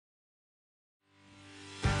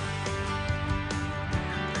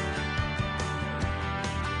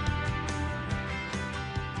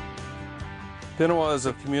Pinawa is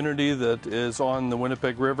a community that is on the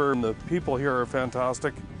Winnipeg River, and the people here are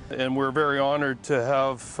fantastic. And we're very honored to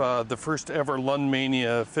have the first ever Lund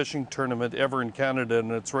Mania fishing tournament ever in Canada,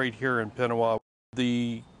 and it's right here in Pinawa.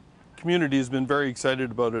 The community has been very excited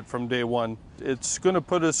about it from day one. It's going to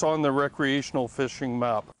put us on the recreational fishing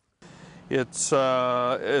map. It's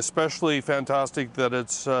especially fantastic that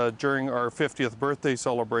it's during our 50th birthday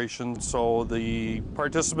celebration, so the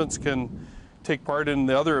participants can take part in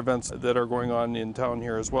the other events that are going on in town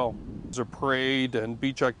here as well. There's a parade and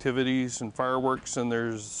beach activities and fireworks, and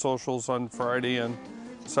there's socials on Friday and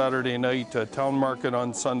Saturday night, a town market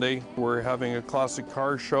on Sunday. We're having a classic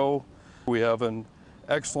car show. We have an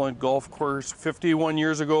excellent golf course. 51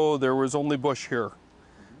 years ago, there was only bush here,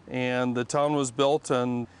 and the town was built,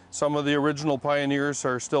 and some of the original pioneers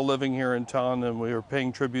are still living here in town, and we are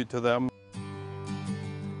paying tribute to them.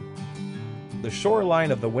 The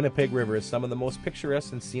shoreline of the Winnipeg River is some of the most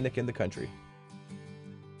picturesque and scenic in the country.